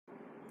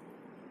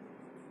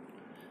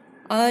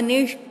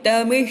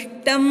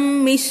अनिष्टमिष्टं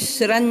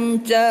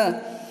मिश्रञ्च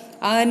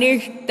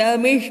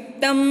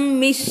अनिष्टमिष्टं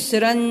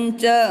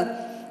मिश्रञ्च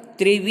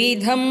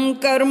त्रिविधं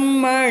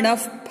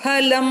कर्मणः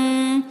फलम्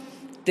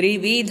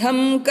त्रिविधं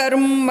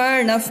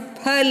कर्मणः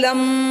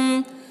फलम्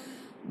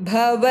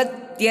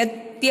भवत्यत्यागिनां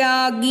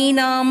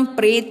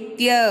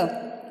प्रेत्य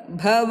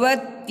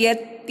भवत्यत्यागिनां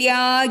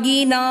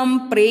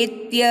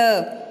प्रेत्य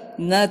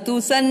न तु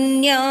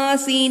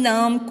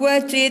सन्न्यासिनां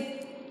क्वचित्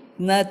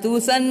न तु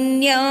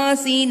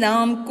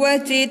सन्न्यासिनां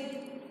क्वचित्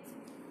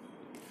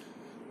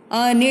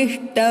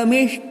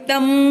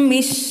अनिष्टमिष्टं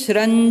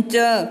मिश्रञ्च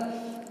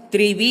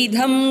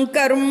त्रिविधं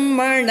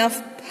कर्मणः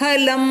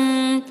फलम्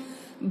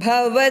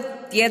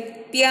भवत्यत्यागिनां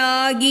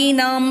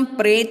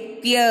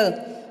प्रेत्य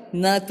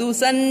न तु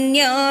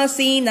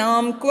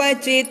सन्न्यासिनां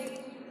क्वचित्